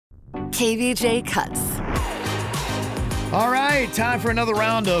KVJ Cuts. All right, time for another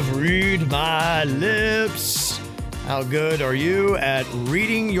round of Read My Lips. How good are you at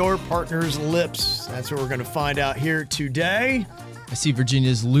reading your partner's lips? That's what we're going to find out here today. I see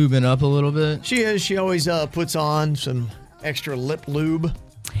Virginia's lubing up a little bit. She is. She always puts on some extra lip lube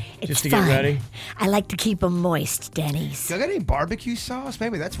just to get ready. I like to keep them moist, Denny's. Do I got any barbecue sauce?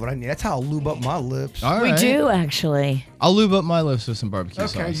 Maybe that's what I need. That's how I'll lube up my lips. All right. We do, actually. I'll lube up my lips with some barbecue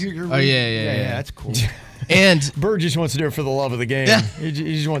sauce. Okay, you're oh, yeah. That's cool. And Bird just wants to do it for the love of the game. Yeah. He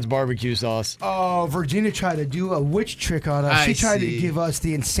just wants barbecue sauce. Oh, Virginia tried to do a witch trick on us. She tried to give us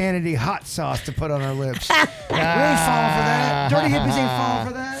the insanity hot sauce to put on our lips. We ain't falling for that. Dirty hippies ain't falling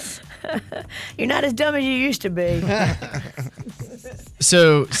for that. You're not as dumb as you used to be.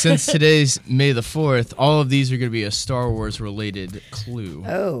 so, since today's May the 4th, all of these are going to be a Star Wars related clue.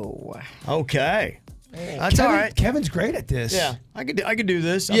 Oh. Okay. That's all right. Kevin's great at this. Yeah, I could do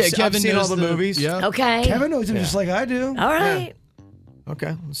this. Yeah, I've seen all knows the movies. Yeah. Okay. Kevin knows him just like I do. All right.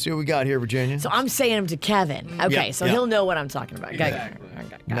 Okay, let's see what we got here, Virginia. So I'm saying them to Kevin. Okay, Yeah, so yeah. he'll know what I'm talking about.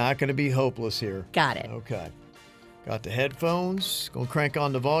 Not going to be hopeless here. Got it. Okay. Got the headphones. Going to crank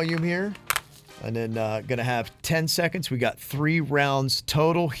on the volume here. And then going to have 10 seconds. We got 3 rounds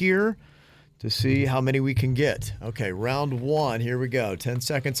total here to see how many we can get. Okay, round 1. Here we go. 10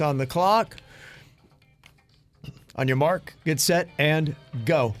 seconds on the clock. On your mark, get set, and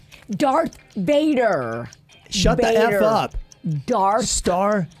go. Darth Vader. Shut the F up. Darth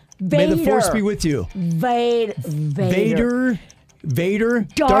Star. Vader. May the force be with you. Vader. Darth Vader.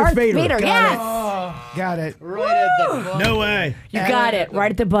 Got Got it. Got it. Right at the it. No way. You got it. Right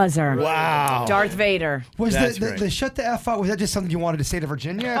at the buzzer. Wow. Darth Vader. Was That's the great. shut the F up, was that just something you wanted to say to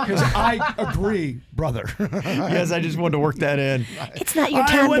Virginia? Because I agree, brother. Yes, I just wanted to work that in. It's not your I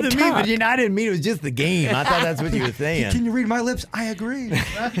time to wasn't me, talk. but I didn't mean it was just the game. I thought that's what you were saying. Can you read my lips? I agree.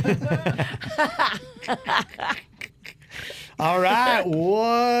 All right,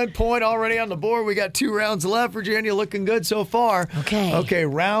 1 point already on the board. We got 2 rounds left. Virginia looking good so far. Okay. Okay,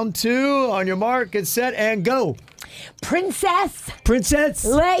 round 2. On your mark, get set, and go. Princess Princess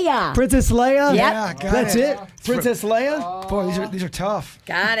Leia. Princess Leia. Yep. Yeah, got That's it. it. Princess Leia. Boy, these are tough.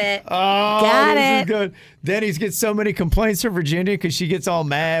 Got it. Oh, Got this it. is good. Denny's gets so many complaints from Virginia because she gets all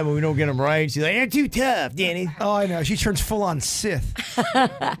mad when we don't get them right. She's like, "You're too tough, Denny." Oh, I know. She turns full on Sith.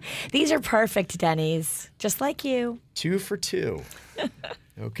 These are perfect, Denny's. Just like you. 2 for 2.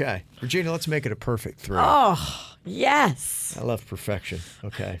 Okay, Virginia, let's make it a perfect 3. Oh, yes. I love perfection.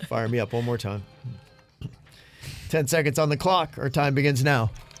 Okay, fire me up one more time. 10 seconds on the clock. Our time begins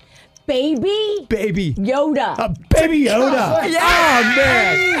now. Baby Baby. Yoda. Baby Yoda.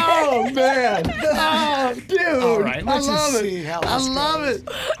 Yeah. Oh, man. Oh, dude. All right, let's I love just it. see how I this love it.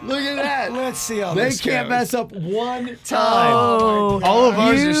 Look at that. Let's see how They this can't goes. mess up one time. Oh, All of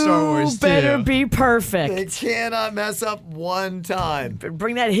ours are Star Wars, you better too. be They perfect. cannot mess up one time.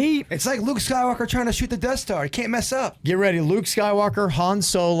 Bring that heat. It's like Luke Skywalker trying to shoot the Death Star. He can't mess up. Get ready. Luke Skywalker, Han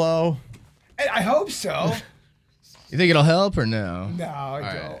Solo. I hope so. You think it'll help or no? No,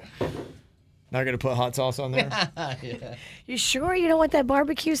 I don't. Not going to put hot sauce on there? You sure you don't want that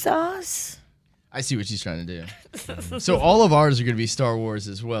barbecue sauce? I see what she's trying to do. So all of ours are going to be Star Wars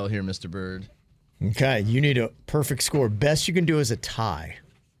as well here, Mr. Bird. Okay, you need a perfect score. Best you can do is a tie.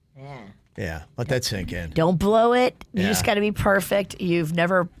 Yeah, let that sink in. Don't blow it. You Yeah. just got to be perfect. You've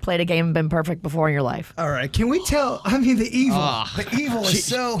never played a game and been perfect before in your life. All right, can we tell? I mean, the evil. The evil is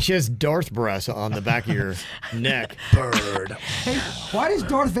so. She has Darth breasts on the back of your neck. Bird. Hey, why does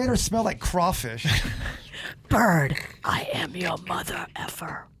Darth Vader smell like crawfish? Bird, I am your mother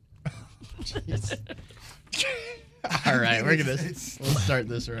effer. All right, we're going to let's start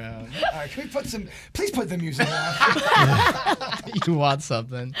this round. All right, can we put some? Please put the music on. You want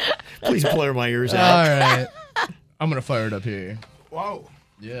something? Please blur my ears All out. right. I'm going to fire it up here. Whoa.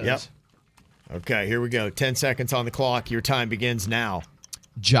 Yes. Yep. Okay, here we go. 10 seconds on the clock. Your time begins now.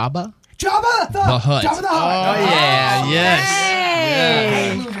 Jabba Jabba the Hutt. Jabba the Hutt. Oh, yeah. Yes.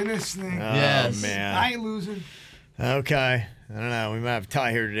 I ain't losing this thing. Yes. Oh, man. I ain't losing. Okay. I don't know. We might have a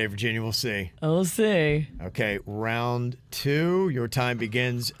tie here today, Virginia. We'll see. We'll see. Okay, round 2. Your time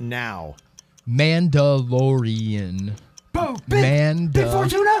begins now. Mandalorian. Bo, Big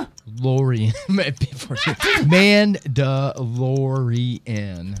Fortuna. Mandalorian. Big Fortuna.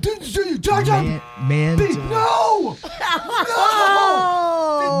 Mandalorian. Jar Jar. Big, no!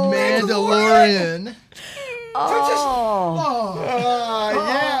 No! Mandalorian. Oh.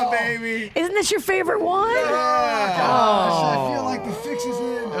 Yeah, baby. Isn't this your favorite one? Gosh, I feel like the fix is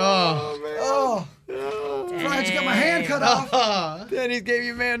in. Oh. I just got my hand cut off. Denny's gave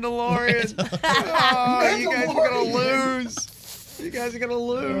you Mandalorian. Oh, you guys are going to lose. You guys are gonna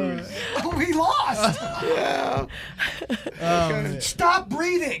lose. We lost. Yeah. Stop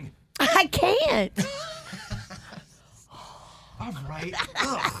breathing. I can't. All right.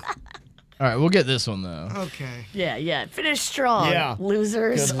 All right, we'll get this one though. Okay. Yeah. Finish strong. Yeah.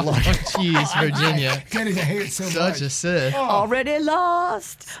 Losers. Good luck. Jeez, Virginia. Kenny, I hate it so much. Such a Sith. Already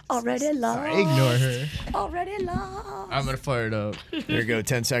lost. Already lost. Ignore her. Already lost. I'm gonna fire it up. There you go.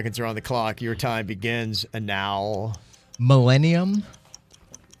 10 seconds are on the clock. Your time begins now. Millennium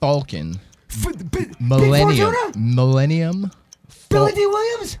Falcon. Big Millennium. Fortuna? Millennium. Billy D.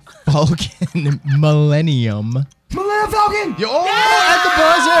 Williams? Falcon. Millennium. Millennium Falcon? Oh, at the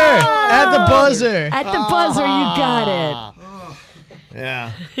buzzer. At the buzzer, you got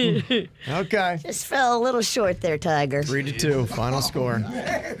Yeah. Okay. it. Just fell a little short there, Tiger. 3-2. Final score.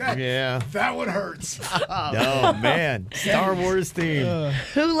 Yeah. That one hurts. Oh, man. Star Wars theme.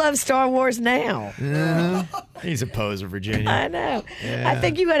 Who loves Star Wars now? He's a poser, Virginia. I know. Yeah. I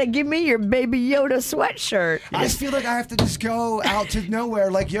think you got to give me your Baby Yoda sweatshirt. I just feel like I have to just go out to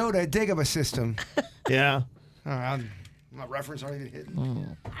nowhere like Yoda, dig of a system. Yeah. My reference aren't even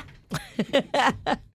hidden.